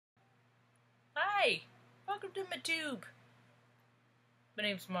Hi! Welcome to my tube. My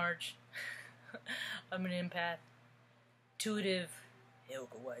name's Marge. I'm an empath. Intuitive.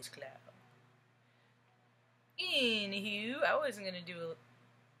 Helga Wise Cloud. Anywho, I wasn't gonna do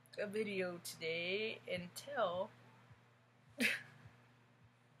a video today until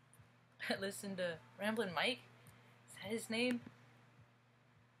I listened to Ramblin' Mike. Is that his name?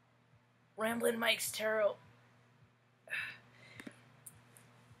 Ramblin' Mike's Tarot.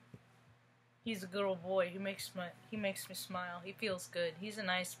 He's a good old boy. He makes me smile. He feels good. He's a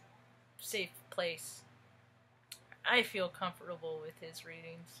nice, safe place. I feel comfortable with his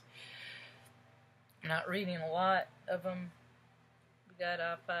readings. I'm not reading a lot of them. We got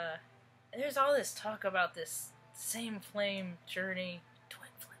up. There's all this talk about this same flame journey.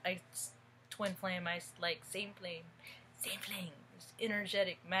 Twin flame. I like same flame. This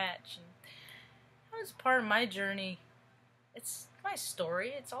energetic match, and that was part of my journey. It's my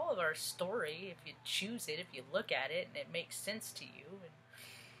story. It's all of our story. If you choose it, if you look at it, and it makes sense to you, and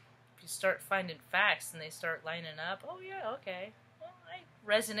if you start finding facts and they start lining up, oh yeah, okay. Well, I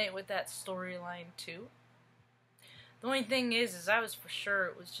resonate with that storyline too. The only thing is I was for sure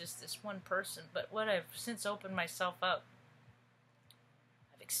it was just this one person, but what I've since opened myself up,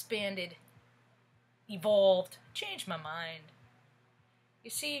 I've expanded, evolved, changed my mind. You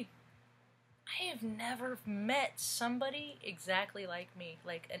see, I have never met somebody exactly like me,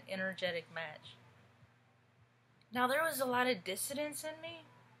 like an energetic match. Now, there was a lot of dissonance in me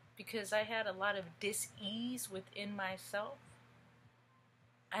because I had a lot of dis-ease within myself.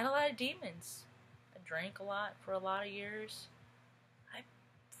 I had a lot of demons. I drank a lot for a lot of years. I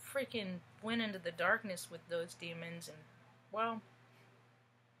freaking went into the darkness with those demons, and, well,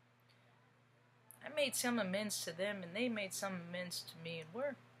 I made some amends to them, and they made some amends to me, and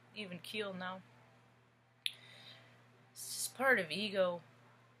we're even keel now. It's just part of ego.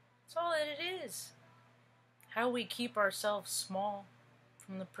 It's all that it is. How we keep ourselves small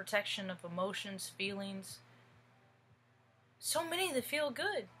from the protection of emotions, feelings. So many that feel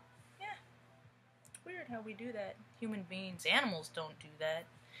good. Yeah. It's weird how we do that. Human beings. Animals don't do that.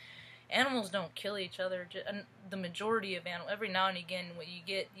 Animals don't kill each other. The majority of animals, every now and again, when you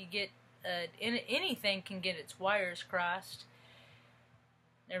get anything can get its wires crossed.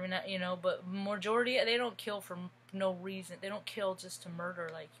 Every night, but majority, they don't kill for no reason. They don't kill just to murder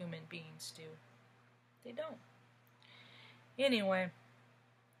like human beings do. They don't. Anyway,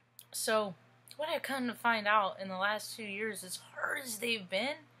 so what I've come to find out in the last 2 years, as hard as they've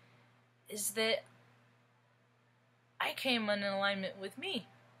been, is that I came in alignment with me.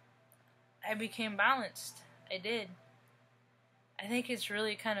 I became balanced. I did. I think it's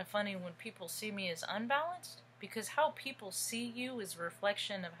really kind of funny when people see me as unbalanced, because how people see you is a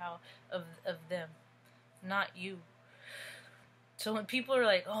reflection of them, not you. So when people are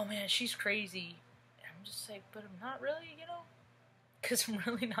like, "Oh man, she's crazy," I'm just like, "But I'm not really, because I'm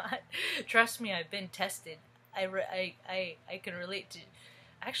really not." Trust me, I've been tested. I can relate to.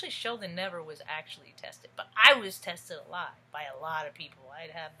 Actually, Sheldon never was actually tested, but I was tested a lot by a lot of people. I'd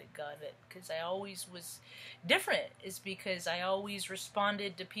have the gun it because I always was different. Is because I always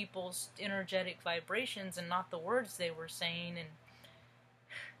responded to people's energetic vibrations and not the words they were saying. And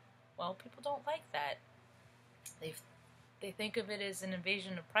well, people don't like that. They think of it as an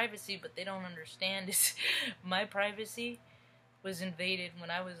invasion of privacy, but they don't understand is my privacy was invaded when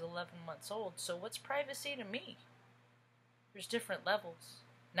I was 11 months old. So what's privacy to me? There's different levels.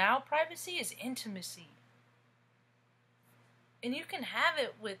 Now privacy is intimacy. And you can have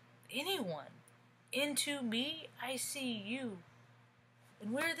it with anyone. Into me, I see you.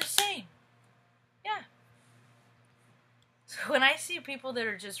 And we're the same. Yeah. So when I see people that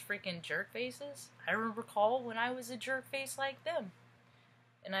are just freaking jerk faces, I recall when I was a jerk face like them.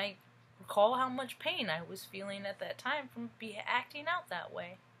 And I recall how much pain I was feeling at that time from acting out that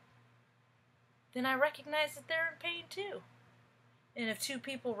way. Then I recognize that they're in pain too. And if two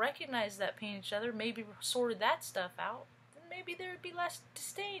people recognize that pain in each other, maybe sorted that stuff out, then maybe there would be less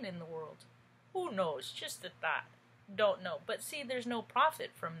disdain in the world. Who knows? Just a thought. Don't know. But see, there's no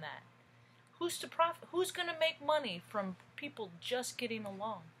profit from that. Who's to profit? Who's going to make money from people just getting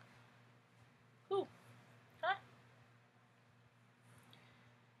along? Who? Huh?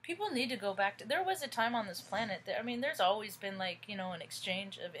 People need to go back to... There was a time on this planet that, there's always been an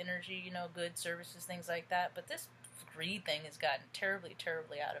exchange of energy, goods, services, things like that. But this greed thing has gotten terribly,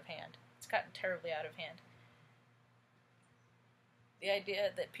 terribly out of hand. It's gotten terribly out of hand. The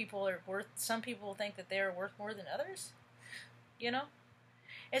idea that some people think that they are worth more than others,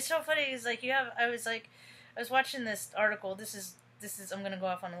 It's so funny. It's like I was watching this article. This is I'm going to go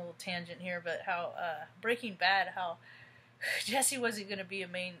off on a little tangent here, but how Breaking Bad, how Jesse wasn't going to be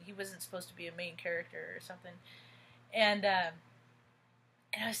he wasn't supposed to be a main character or something. And I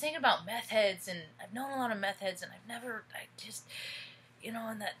was thinking about meth heads, and I've known a lot of meth heads, and I just,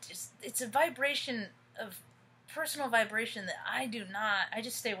 and that just, it's a vibration of, personal vibration that I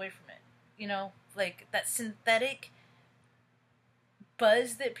just stay away from it. Like that synthetic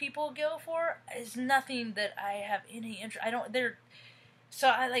buzz that people go for is nothing that I have any interest. So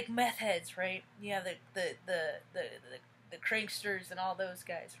I like meth heads, right? Yeah, the cranksters and all those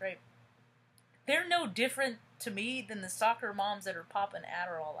guys, right? They're no different to me than the soccer moms that are popping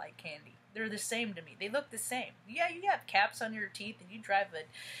Adderall like candy. They're the same to me. They look the same. Yeah, you have caps on your teeth and you drive a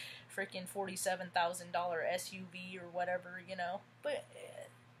freaking $47,000 SUV or whatever, But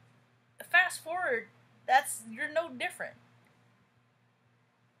fast forward, you're no different.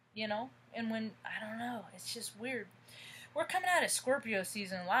 And when, I don't know, it's just weird. We're coming out of Scorpio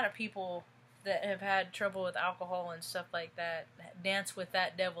season. A lot of people that have had trouble with alcohol and stuff like that dance with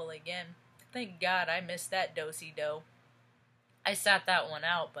that devil again. Thank God I missed that do-si-do. I sat that one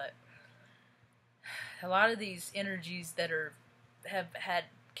out, but a lot of these energies that have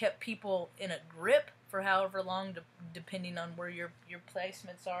kept people in a grip for however long, depending on where your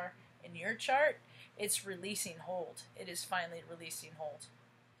placements are in your chart, it's releasing hold. It is finally releasing hold.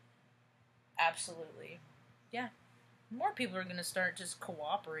 Absolutely. Yeah. More people are going to start just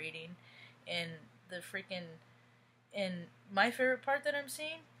cooperating, and my favorite part that I'm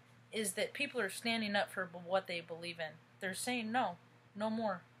seeing is that people are standing up for what they believe in. They're saying no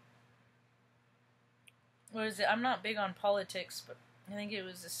more. What is it? I'm not big on politics, but I think it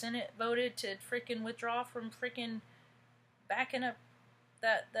was the Senate voted to freaking withdraw from freaking backing up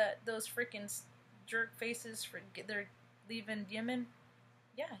those freaking jerk faces they're leaving Yemen.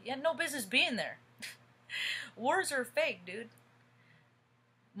 Yeah, you had no business being there. Wars are fake, dude.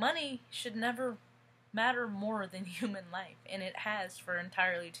 Money should never matter more than human life, and it has for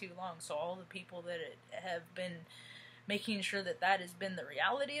entirely too long. So all the people that have been making sure that has been the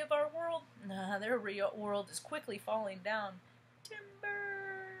reality of our world, their world is quickly falling down. Timber!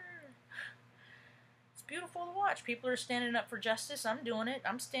 It's beautiful to watch. People are standing up for justice. I'm doing it.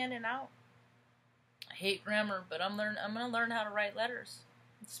 I'm standing out. I hate grammar, but I'm going to learn how to write letters.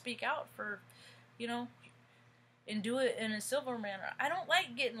 Speak out for, and do it in a civil manner. I don't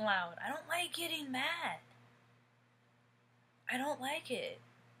like getting loud. I don't like getting mad. I don't like it.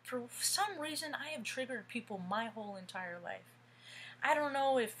 For some reason, I have triggered people my whole entire life. I don't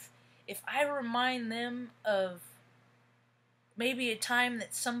know if I remind them of maybe a time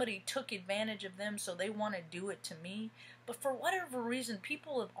that somebody took advantage of them, so they want to do it to me. But for whatever reason,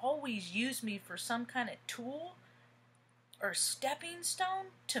 people have always used me for some kind of tool or stepping stone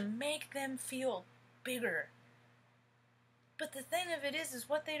to make them feel bigger. But the thing of it is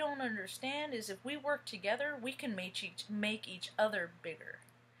what they don't understand is if we work together, we can make each other bigger.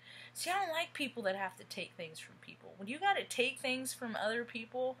 See, I don't like people that have to take things from people. When you got to take things from other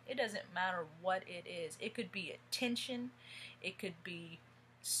people, it doesn't matter what it is. It could be attention, it could be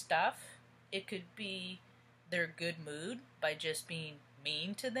stuff, it could be their good mood by just being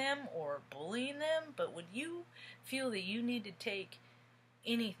mean to them or bullying them. But when you feel that you need to take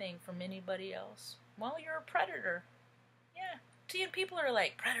anything from anybody else, well, you're a predator. Yeah. See, people are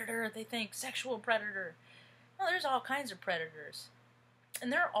like, predator, they think sexual predator. Well, there's all kinds of predators.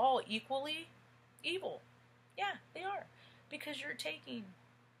 And they're all equally evil. Yeah, they are. Because you're taking.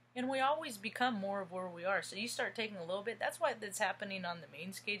 And we always become more of where we are. So you start taking a little bit. That's why that's happening on the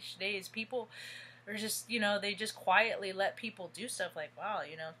main stage today is people are just, they just quietly let people do stuff like, wow,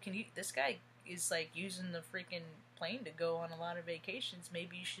 this guy is like using the freaking plane to go on a lot of vacations.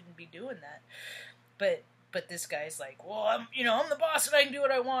 Maybe you shouldn't be doing that. But this guy's like, well, I'm the boss and I can do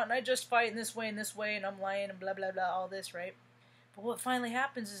what I want and I justify it in this way and I'm lying and blah, blah, blah, all this, right? But what finally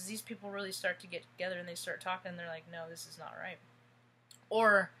happens is these people really start to get together and they start talking and they're like, no, this is not right.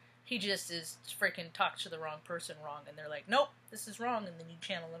 Or he just is freaking talked to the wrong person wrong and they're like, nope, this is wrong, and then you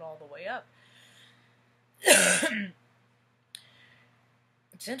channel it all the way up.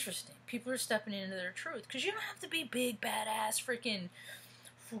 It's interesting. People are stepping into their truth because you don't have to be big, badass, freaking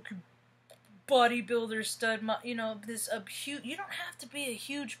bodybuilder stud, you don't have to be a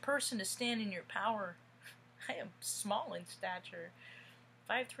huge person to stand in your power. I am small in stature,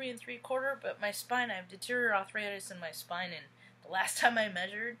 5'3" and 3/4", but my spine, I have deteriorated arthritis in my spine, and the last time I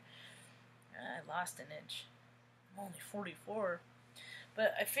measured, I lost an inch. I'm only 44,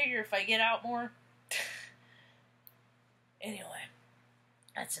 but I figure if I get out more, anyway,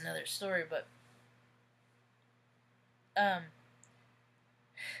 that's another story, but,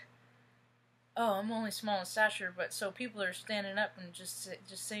 I'm only small in stature, but so people are standing up and just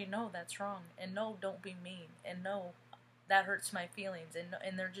saying, no, that's wrong, and no, don't be mean, and no, that hurts my feelings,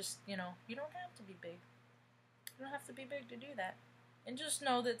 and they're just, you know, you don't have to be big. You don't have to be big to do that. And just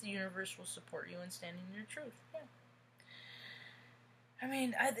know that the universe will support you in standing in your truth. Yeah. I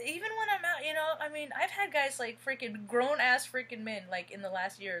mean, even when I'm out, you know, I mean, I've had guys, like, freaking grown-ass freaking men, like, in the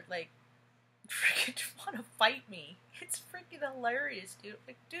last year, like, freaking want to fight me. It's freaking hilarious, dude.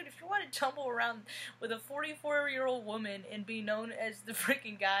 Like, dude, if you want to tumble around with a 44-year-old woman and be known as the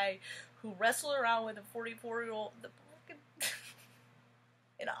freaking guy who wrestled around with a 44-year-old,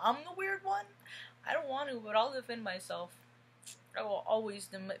 and I'm the weird one, I don't want to, but I'll defend myself. I will always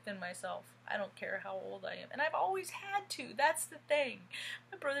defend myself. I don't care how old I am. And I've always had to. That's the thing.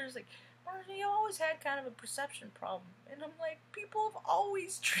 My brother's like, Marge, you always had kind of a perception problem. And I'm like, people have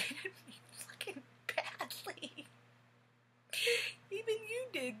always treated me fucking badly. Even you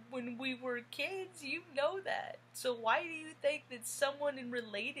did when we were kids. You know that. So why do you think that someone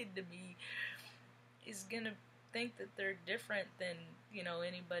related to me is gonna think that they're different than, you know,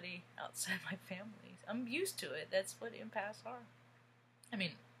 anybody outside my family? I'm used to it. That's what empaths are. I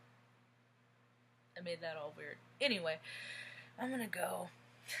mean, I made that all weird. Anyway, I'm gonna go.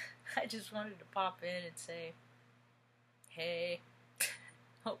 I just wanted to pop in and say, hey,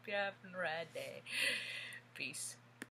 hope you're having a rad day. Peace.